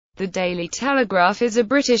The Daily Telegraph is a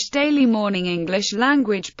British daily morning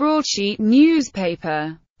English-language broadsheet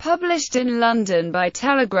newspaper, published in London by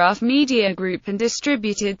Telegraph Media Group and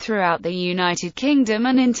distributed throughout the United Kingdom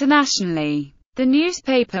and internationally. The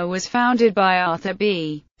newspaper was founded by Arthur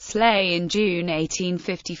B. Slay in June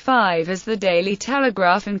 1855 as the Daily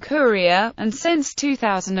Telegraph and Courier, and since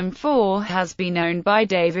 2004 has been owned by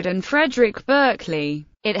David and Frederick Berkeley.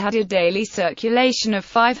 It had a daily circulation of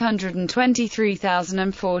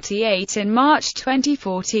 523,048 in March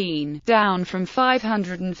 2014, down from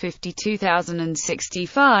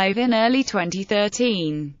 552,065 in early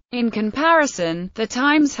 2013. In comparison, The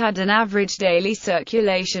Times had an average daily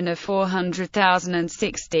circulation of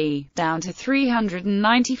 400,060, down to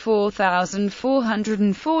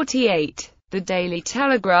 394,448. The Daily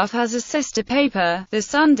Telegraph has a sister paper, The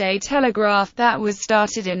Sunday Telegraph, that was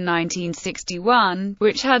started in 1961,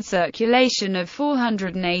 which had circulation of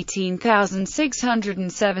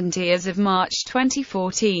 418,670 as of March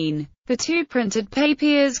 2014. The two printed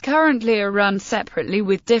papers currently are run separately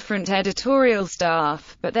with different editorial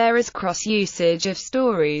staff, but there is cross-usage of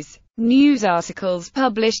stories. News articles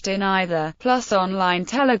published in either, plus online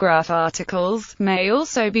Telegraph articles, may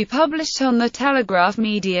also be published on the Telegraph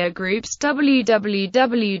Media Group's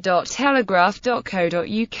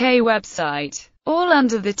www.telegraph.co.uk website, all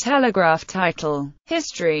under the Telegraph title.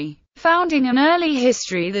 History. Founding and early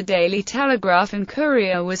history. The Daily Telegraph and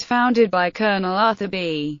Courier was founded by Colonel Arthur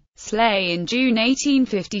B. Slay in June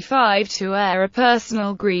 1855 to air a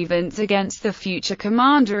personal grievance against the future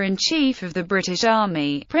Commander-in-Chief of the British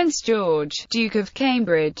Army, Prince George, Duke of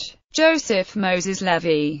Cambridge. Joseph Moses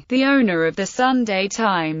Levy, the owner of the Sunday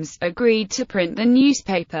Times, agreed to print the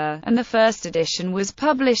newspaper, and the first edition was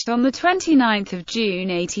published on 29 June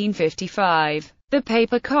 1855. The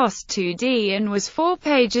paper cost 2d and was 4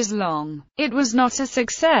 pages long. It was not a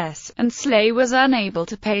success, and Slay was unable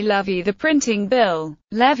to pay Levy the printing bill.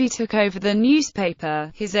 Levy took over the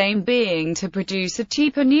newspaper, his aim being to produce a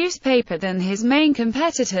cheaper newspaper than his main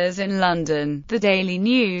competitors in London, the Daily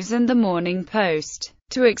News and the Morning Post.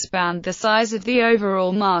 To expand the size of the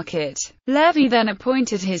overall market, Levy then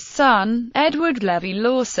appointed his son, Edward Levy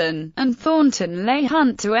Lawson, and Thornton Leigh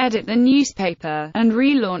Hunt to edit the newspaper, and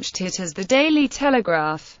relaunched it as the Daily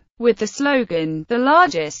Telegraph. With the slogan, "The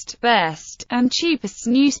largest, best, and cheapest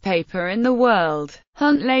newspaper in the world,"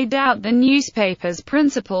 Hunt laid out the newspaper's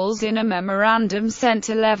principles in a memorandum sent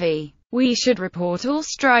to Levy. "We should report all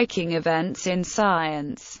striking events in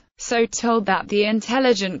science, so told that the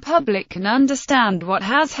intelligent public can understand what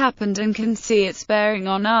has happened and can see its bearing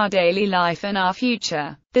on our daily life and our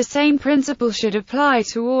future. The same principle should apply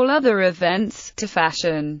to all other events, to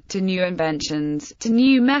fashion, to new inventions, to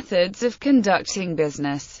new methods of conducting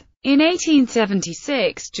business." In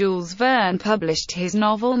 1876, Jules Verne published his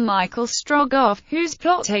novel Michael Strogoff, whose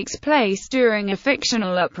plot takes place during a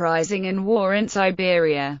fictional uprising and war in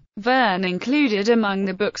Siberia. Verne included among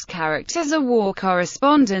the book's characters a war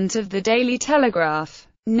correspondent of the Daily Telegraph,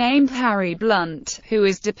 named Harry Blunt, who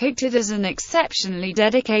is depicted as an exceptionally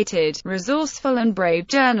dedicated, resourceful and brave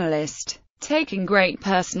journalist, taking great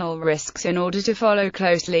personal risks in order to follow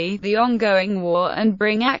closely the ongoing war and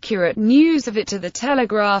bring accurate news of it to the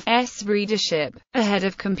Telegraph's readership, ahead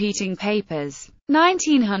of competing papers.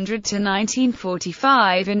 1900 to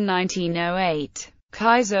 1945. In 1908,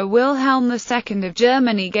 Kaiser Wilhelm II of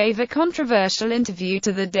Germany gave a controversial interview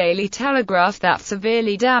to the Daily Telegraph that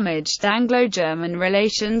severely damaged Anglo-German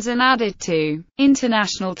relations and added to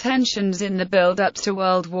international tensions in the build-up to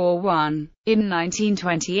World War I. In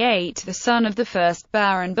 1928, the son of the first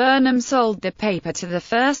Baron Burnham sold the paper to the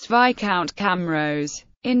first Viscount Camrose,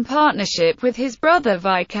 in partnership with his brother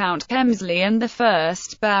Viscount Kemsley and the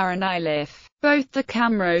first Baron Iliff. Both the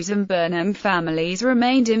Camrose and Burnham families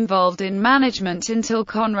remained involved in management until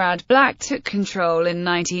Conrad Black took control in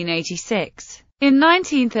 1986. In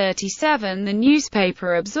 1937, the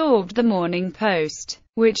newspaper absorbed the Morning Post,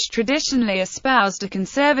 which traditionally espoused a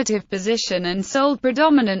conservative position and sold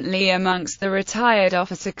predominantly amongst the retired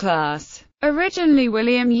officer class. Originally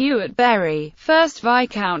William Ewart Berry, 1st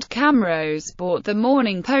Viscount Camrose, bought the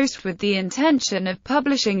Morning Post with the intention of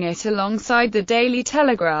publishing it alongside the Daily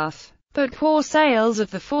Telegraph, but poor sales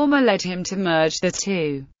of the former led him to merge the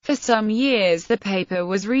two. For some years the paper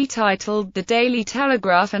was retitled The Daily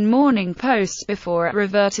Telegraph and Morning Post before it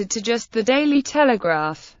reverted to just the Daily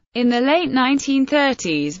Telegraph. In the late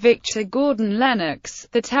 1930s, Victor Gordon Lennox,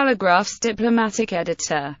 the Telegraph's diplomatic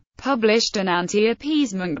editor, published an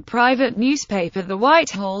anti-appeasement private newspaper, The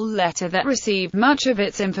Whitehall Letter, that received much of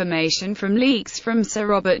its information from leaks from Sir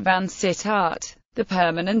Robert Van Sittart. the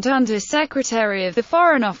permanent Under-Secretary of the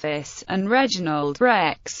Foreign Office, and Reginald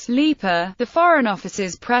Rex Leeper, the Foreign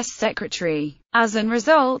Office's press secretary. As a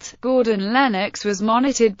result, Gordon Lennox was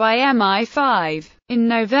monitored by MI5. In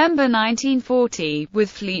November 1940, with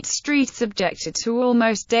Fleet Street subjected to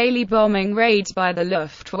almost daily bombing raids by the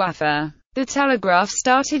Luftwaffe, the Telegraph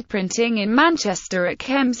started printing in Manchester at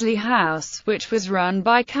Kemsley House, which was run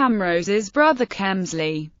by Camrose's brother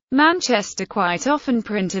Kemsley. Manchester quite often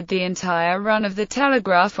printed the entire run of the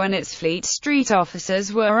Telegraph when its Fleet Street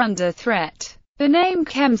offices were under threat. The name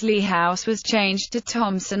Kemsley House was changed to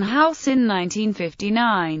Thomson House in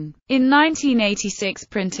 1959. In 1986,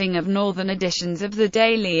 printing of northern editions of the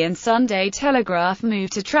Daily and Sunday Telegraph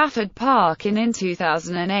moved to Trafford Park, and in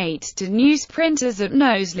 2008 to newsprinters at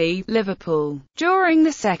Knowsley, Liverpool. During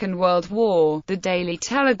the Second World War, the Daily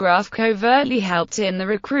Telegraph covertly helped in the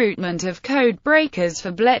recruitment of code breakers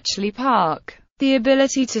for Bletchley Park. The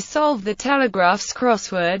ability to solve the Telegraph's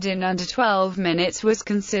crossword in under 12 minutes was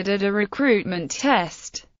considered a recruitment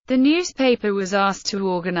test. The newspaper was asked to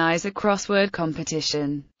organize a crossword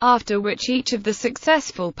competition, after which each of the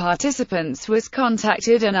successful participants was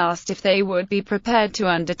contacted and asked if they would be prepared to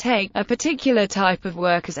undertake a particular type of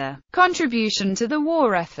work as a contribution to the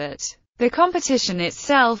war effort. The competition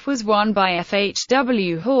itself was won by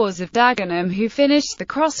F.H.W. Hawes of Dagenham, who finished the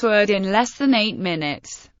crossword in less than 8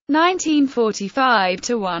 minutes. 1945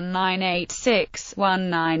 to 1986,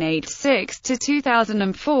 1986 to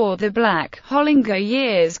 2004. The Black Hollinger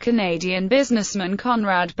years. Canadian businessman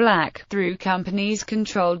Conrad Black, through companies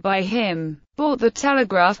controlled by him, bought the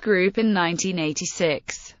Telegraph Group in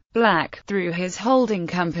 1986. Black, through his holding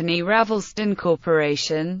company Ravelston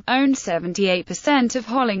Corporation, owned 78% of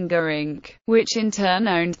Hollinger Inc., which in turn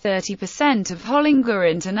owned 30% of Hollinger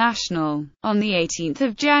International. On the 18th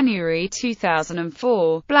of January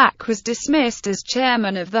 2004, Black was dismissed as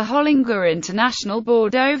chairman of the Hollinger International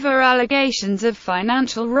board over allegations of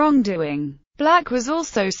financial wrongdoing. Black was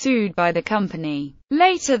also sued by the company.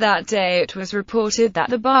 Later that day it was reported that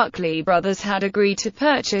the Barclay brothers had agreed to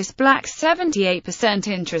purchase Black's 78%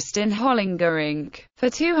 interest in Hollinger Inc. for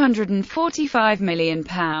 £245 million,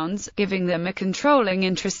 giving them a controlling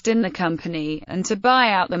interest in the company, and to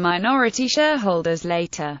buy out the minority shareholders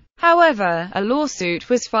later. However, a lawsuit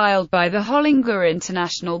was filed by the Hollinger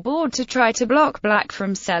International board to try to block Black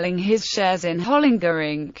from selling his shares in Hollinger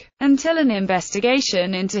Inc. until an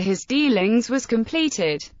investigation into his dealings was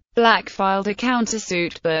completed. Black filed a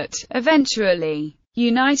countersuit, but, eventually,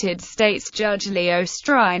 United States Judge Leo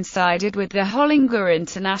Strine sided with the Hollinger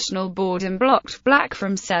International board and blocked Black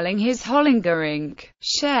from selling his Hollinger Inc.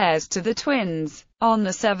 shares to the twins. On the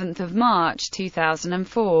 7th of March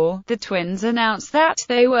 2004, the twins announced that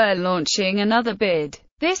they were launching another bid,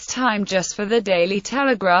 this time just for the Daily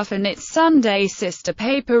Telegraph and its Sunday sister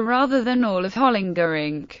paper rather than all of Hollinger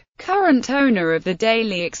Inc. Current owner of the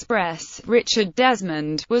Daily Express, Richard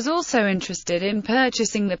Desmond, was also interested in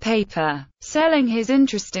purchasing the paper, selling his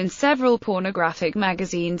interest in several pornographic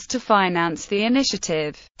magazines to finance the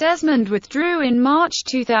initiative. Desmond withdrew in March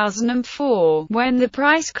 2004, when the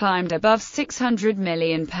price climbed above £600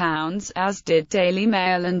 million, as did Daily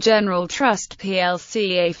Mail and General Trust plc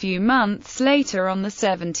a few months later on the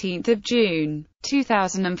 17th of June.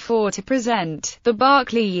 2004 to present the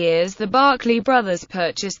Barclay years. The Barclay brothers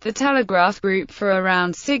purchased the Telegraph Group for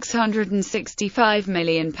around £665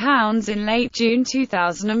 million in late June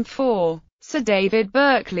 2004. Sir David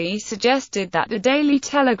Berkeley suggested that the Daily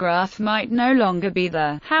Telegraph might no longer be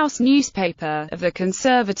the house newspaper of the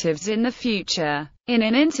Conservatives in the future. In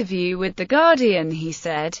an interview with The Guardian he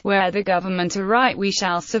said, "Where the government are right we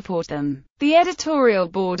shall support them." The editorial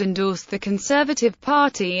board endorsed the Conservative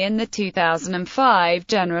Party in the 2005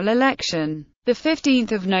 general election. The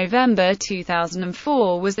 15th of November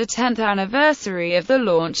 2004 was the 10th anniversary of the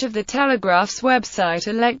launch of the Telegraph's website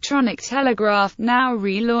Electronic Telegraph, now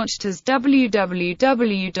relaunched as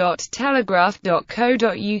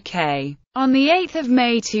www.telegraph.co.uk. On the 8th of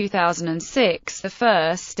May 2006, the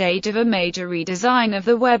first stage of a major redesign of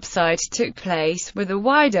the website took place, with a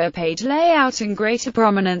wider page layout and greater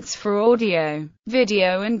prominence for audio,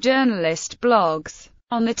 video and journalist blogs.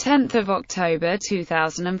 On the 10th of October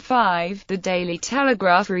 2005, the Daily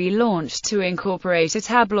Telegraph relaunched to incorporate a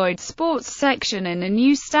tabloid sports section and a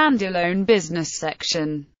new standalone business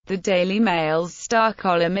section. The Daily Mail's star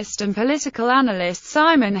columnist and political analyst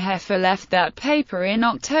Simon Heffer left that paper in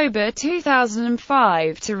October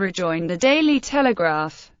 2005 to rejoin the Daily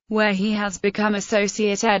Telegraph, where he has become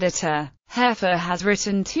associate editor. Heffer has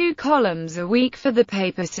written 2 columns a week for the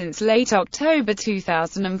paper since late October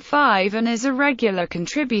 2005 and is a regular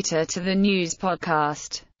contributor to the news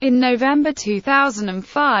podcast In November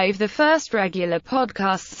 2005, the first regular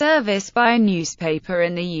podcast service by a newspaper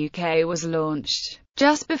in the UK was launched.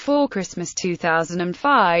 Just before Christmas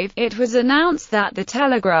 2005, it was announced that the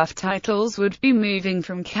Telegraph titles would be moving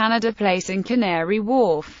from Canada Place in Canary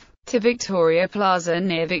Wharf to Victoria Plaza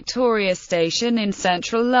near Victoria Station in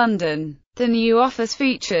central London. The new office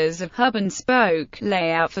features a hub-and-spoke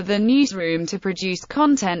layout for the newsroom to produce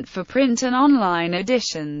content for print and online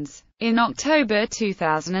editions. In October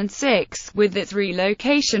 2006, with its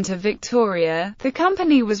relocation to Victoria, the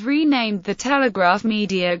company was renamed the Telegraph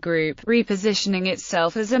Media Group, repositioning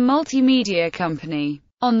itself as a multimedia company.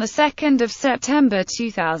 On the 2nd of September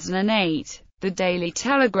 2008, the Daily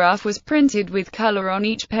Telegraph was printed with colour on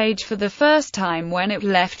each page for the first time when it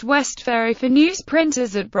left West Ferry for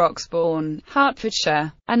newsprinters at Broxbourne,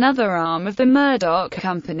 Hertfordshire, another arm of the Murdoch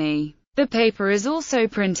Company. The paper is also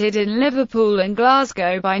printed in Liverpool and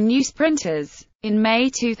Glasgow by newsprinters. In May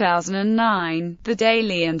 2009, the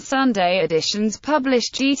daily and Sunday editions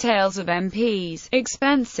published details of MPs'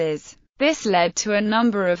 expenses. This led to a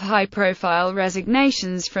number of high-profile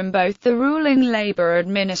resignations from both the ruling Labour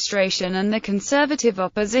administration and the Conservative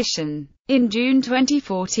opposition. In June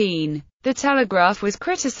 2014, the Telegraph was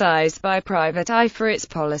criticised by Private Eye for its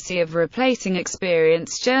policy of replacing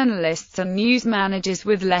experienced journalists and news managers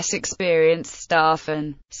with less experienced staff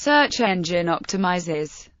and search engine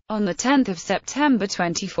optimizers. On 10 September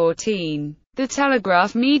 2014, the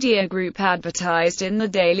Telegraph Media Group advertised in the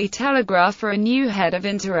Daily Telegraph for a new head of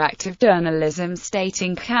interactive journalism,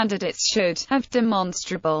 stating candidates should have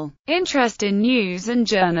demonstrable interest in news and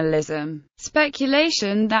journalism.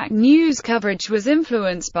 Speculation that news coverage was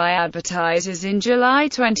influenced by advertisers. In July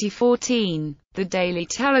 2014, the Daily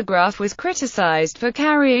Telegraph was criticized for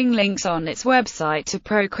carrying links on its website to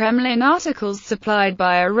pro-Kremlin articles supplied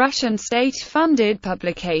by a Russian state-funded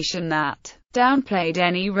publication that downplayed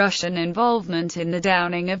any Russian involvement in the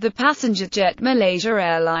downing of the passenger jet Malaysia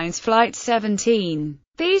Airlines Flight 17.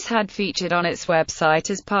 These had featured on its website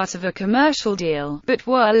as part of a commercial deal, but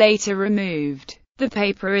were later removed. The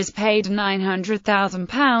paper is paid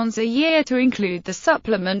 £900,000 a year to include the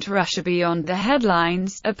supplement Russia Beyond the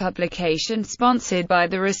Headlines, a publication sponsored by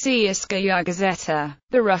the Rossiyskaya Gazeta,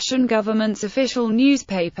 the Russian government's official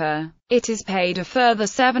newspaper. It is paid a further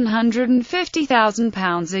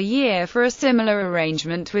 £750,000 a year for a similar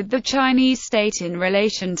arrangement with the Chinese state in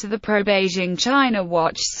relation to the pro-Beijing China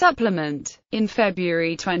Watch supplement. In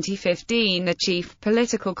February 2015, the chief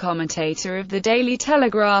political commentator of the Daily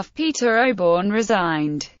Telegraph, Peter Oborne,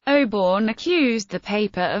 resigned. Oborne accused the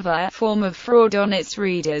paper of a form of fraud on its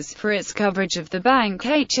readers for its coverage of the bank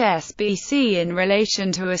HSBC in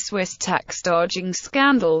relation to a Swiss tax-dodging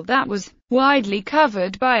scandal that was widely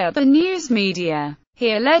covered by other news media.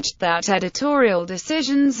 He alleged that editorial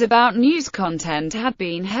decisions about news content had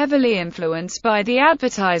been heavily influenced by the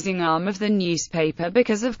advertising arm of the newspaper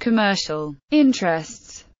because of commercial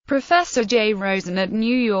interests. Professor Jay Rosen at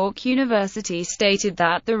New York University stated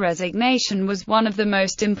that the resignation was one of the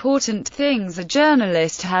most important things a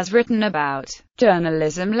journalist has written about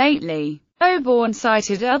journalism lately. Oborne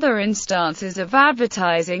cited other instances of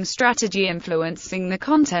advertising strategy influencing the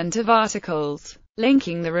content of articles,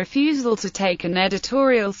 linking the refusal to take an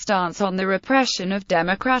editorial stance on the repression of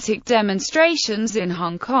democratic demonstrations in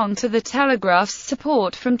Hong Kong to the Telegraph's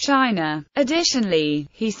support from China. Additionally,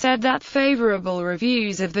 he said that favorable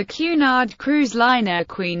reviews of the Cunard cruise liner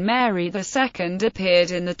Queen Mary II appeared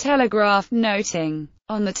in the Telegraph, noting,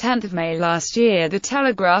 on 10 May last year, the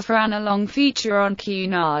Telegraph ran a long feature on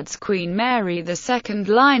Cunard's Queen Mary II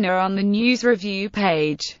liner on the news review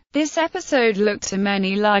page. This episode looked to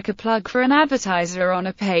many like a plug for an advertiser on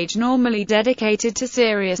a page normally dedicated to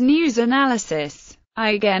serious news analysis. I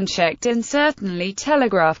again checked, and certainly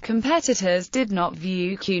Telegraph competitors did not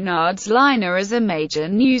view Cunard's liner as a major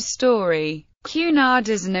news story. Cunard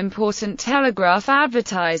is an important Telegraph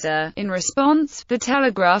advertiser. In response, the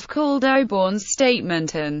Telegraph called Oborne's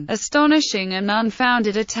statement an astonishing and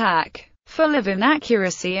unfounded attack, full of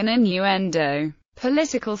inaccuracy and innuendo.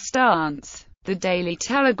 Political stance. The Daily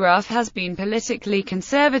Telegraph has been politically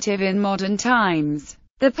conservative in modern times.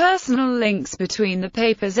 The personal links between the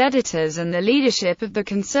paper's editors and the leadership of the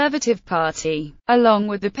Conservative Party, along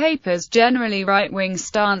with the paper's generally right-wing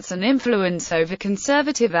stance and influence over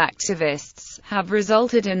conservative activists, have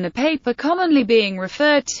resulted in the paper commonly being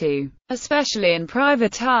referred to, especially in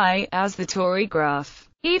Private Eye, as the Tory graph.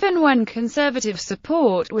 Even when Conservative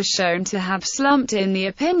support was shown to have slumped in the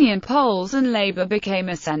opinion polls and Labour became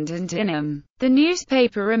ascendant in them, the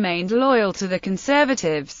newspaper remained loyal to the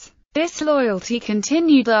Conservatives. This loyalty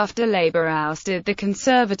continued after Labour ousted the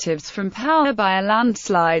Conservatives from power by a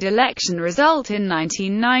landslide election result in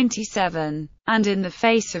 1997, and in the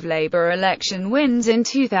face of Labour election wins in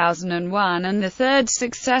 2001 and the third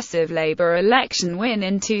successive Labour election win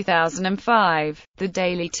in 2005, the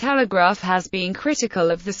Daily Telegraph has been critical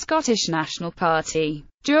of the Scottish National Party.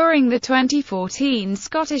 During the 2014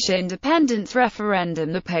 Scottish independence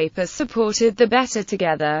referendum, the paper supported the Better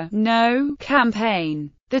Together, No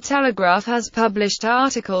campaign. The Telegraph has published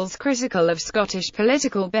articles critical of Scottish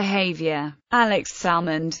political behaviour. Alex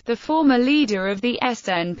Salmond, the former leader of the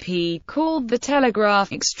SNP, called the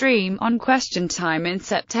Telegraph extreme on Question Time in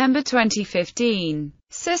September 2015.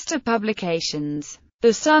 Sister publications.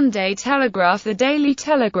 The Sunday Telegraph. The Daily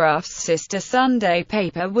Telegraph's sister Sunday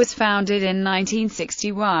paper was founded in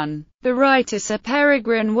 1961. The writer Sir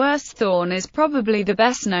Peregrine Worsthorne is probably the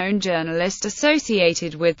best-known journalist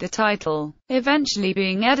associated with the title, eventually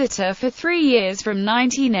being editor for 3 years from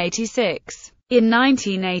 1986. In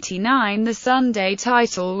 1989 the Sunday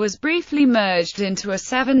title was briefly merged into a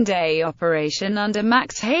 7-day operation under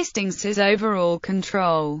Max Hastings's overall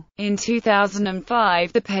control. In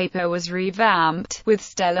 2005 the paper was revamped, with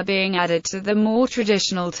Stella being added to the more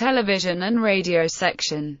traditional television and radio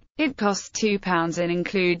section. It costs £2 and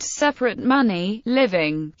includes separate money,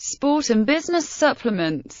 living, sport and business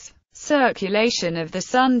supplements. Circulation of the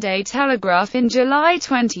Sunday Telegraph in July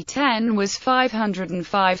 2010 was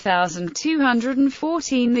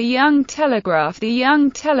 505,214. The Young Telegraph. The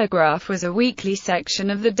Young Telegraph was a weekly section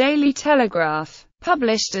of the Daily Telegraph,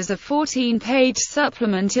 published as a 14-page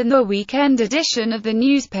supplement in the weekend edition of the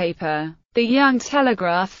newspaper. The Young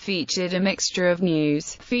Telegraph featured a mixture of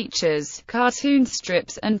news, features, cartoon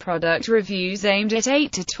strips, and product reviews aimed at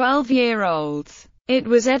 8 to 12-year-olds. It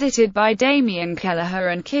was edited by Damien Kelleher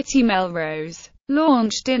and Kitty Melrose.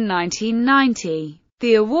 Launched in 1990,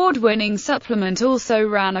 the award-winning supplement also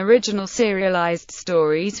ran original serialized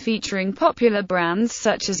stories featuring popular brands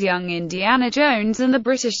such as Young Indiana Jones and the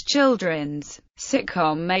British children's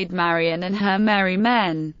sitcom Maid Marian and Her Merry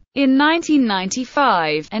Men. In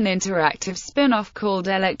 1995, an interactive spin-off called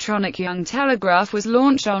Electronic Young Telegraph was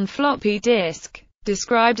launched on floppy disk.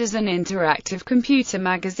 Described as an interactive computer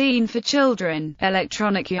magazine for children,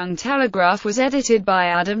 Electronic Young Telegraph was edited by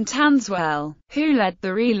Adam Tanswell, who led the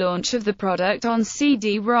relaunch of the product on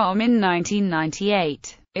CD-ROM in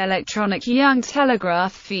 1998. Electronic Young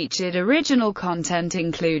Telegraph featured original content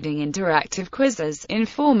including interactive quizzes,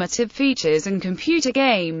 informative features and computer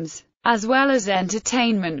games, as well as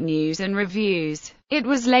entertainment news and reviews. It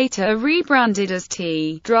was later rebranded as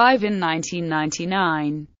T-Drive in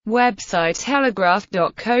 1999. Website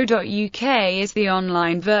telegraph.co.uk is the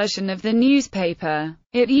online version of the newspaper.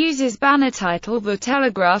 It uses banner title The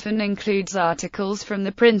Telegraph and includes articles from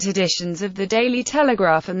the print editions of the Daily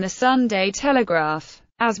Telegraph and the Sunday Telegraph,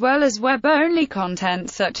 as well as web-only content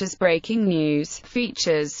such as breaking news,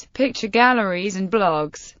 features, picture galleries and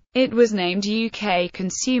blogs. It was named UK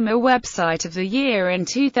Consumer Website of the Year in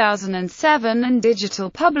 2007 and Digital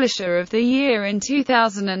Publisher of the Year in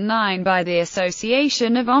 2009 by the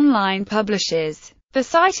Association of Online Publishers. The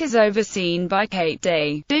site is overseen by Kate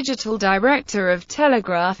Day, Digital Director of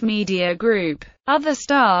Telegraph Media Group. Other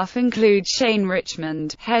staff include Shane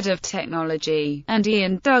Richmond, Head of Technology, and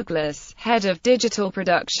Ian Douglas, Head of Digital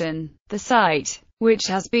Production. The site, which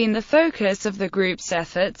has been the focus of the group's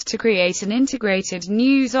efforts to create an integrated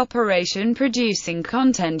news operation producing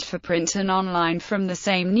content for print and online from the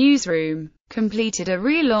same newsroom, completed a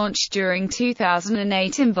relaunch during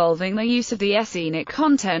 2008 involving the use of the ESENIC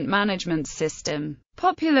content management system,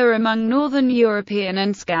 popular among Northern European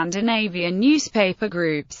and Scandinavian newspaper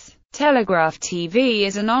groups. Telegraph TV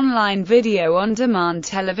is an online video-on-demand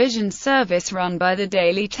television service run by the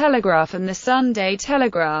Daily Telegraph and the Sunday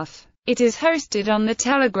Telegraph. It is hosted on the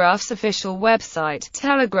Telegraph's official website,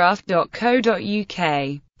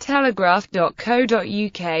 telegraph.co.uk.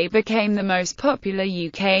 Telegraph.co.uk became the most popular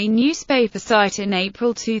UK newspaper site in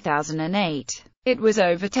April 2008. It was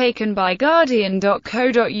overtaken by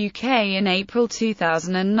Guardian.co.uk in April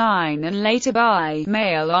 2009 and later by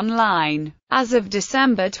Mail Online. As of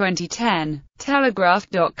December 2010,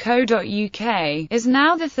 Telegraph.co.uk is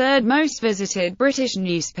now the third most visited British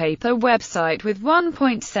newspaper website with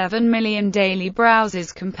 1.7 million daily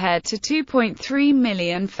browsers compared to 2.3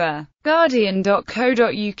 million for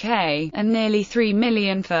Guardian.co.uk and nearly 3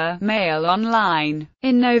 million for Mail Online.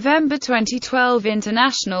 In November 2012,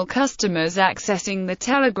 international customers accessing the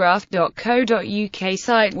Telegraph.co.uk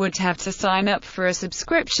site would have to sign up for a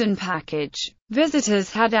subscription package. Visitors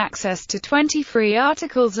had access to 20 free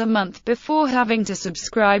articles a month before having to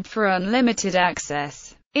subscribe for unlimited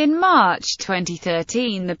access. In March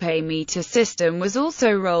 2013, the pay meter system was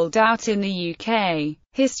also rolled out in the UK.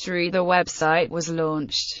 History. The website was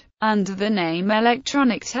launched under the name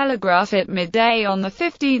Electronic Telegraph at midday on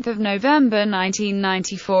 15 November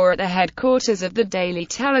 1994 at the headquarters of the Daily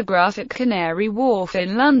Telegraph at Canary Wharf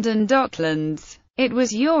in London Docklands. It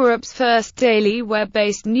was Europe's first daily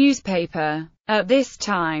web-based newspaper. At this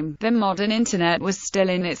time, the modern Internet was still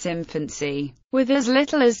in its infancy, with as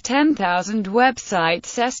little as 10,000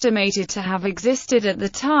 websites estimated to have existed at the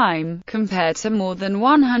time, compared to more than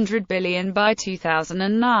 100 billion by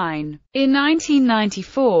 2009. In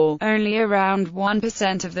 1994, only around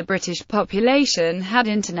 1% of the British population had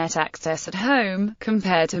Internet access at home,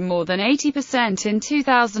 compared to more than 80% in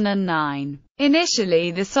 2009.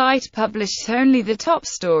 Initially, the site published only the top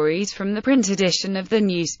stories from the print edition of the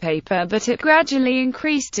newspaper, but it gradually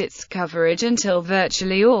increased its coverage until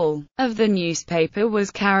virtually all of the newspaper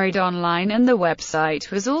was carried online, and the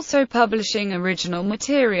website was also publishing original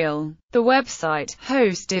material. The website,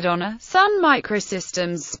 hosted on a Sun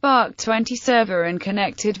Microsystems Spark 20 server and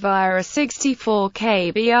connected via a 64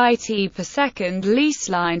 kbit per second lease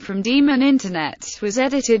line from Demon Internet, was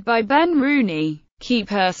edited by Ben Rooney. Key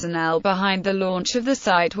personnel behind the launch of the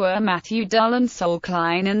site were Matthew Dull and Sol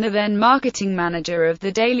Klein, and the then marketing manager of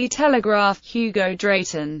the Daily Telegraph, Hugo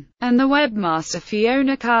Drayton, and the webmaster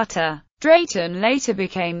Fiona Carter. Drayton later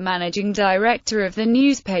became managing director of the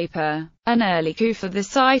newspaper. An early coup for the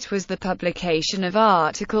site was the publication of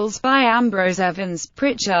articles by Ambrose Evans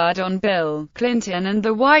Pritchard on Bill Clinton and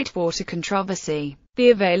the Whitewater controversy.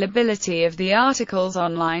 The availability of the articles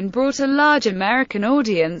online brought a large American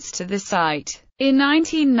audience to the site. In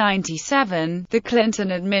 1997, the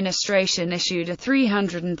Clinton administration issued a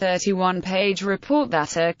 331-page report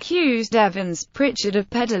that accused Evans Pritchard of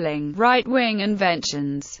peddling right-wing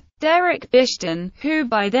inventions. Derek Bishton, who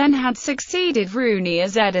by then had succeeded Rooney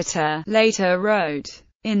as editor, later wrote,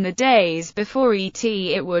 "In the days before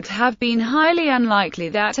E.T. it would have been highly unlikely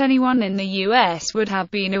that anyone in the U.S. would have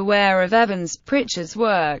been aware of Evans Pritchard's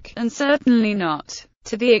work, and certainly not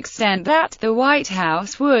to the extent that the White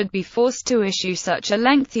House would be forced to issue such a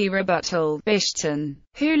lengthy rebuttal." Bishton,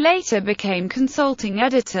 who later became consulting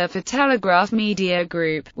editor for Telegraph Media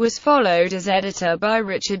Group, was followed as editor by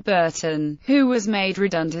Richard Burton, who was made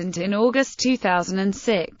redundant in August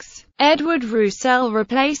 2006. Edward Roussel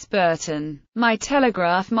replaced Burton. My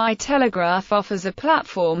Telegraph offers a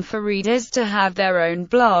platform for readers to have their own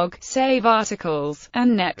blog, save articles,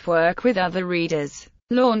 and network with other readers.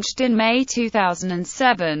 Launched in May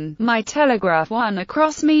 2007, My Telegraph won a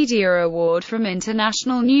Cross-Media Award from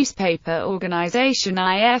international newspaper organization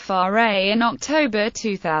IFRA in October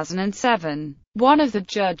 2007. One of the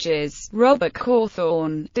judges, Robert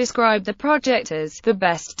Cawthorne, described the project as the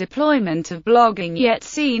best deployment of blogging yet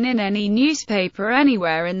seen in any newspaper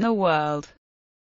anywhere in the world.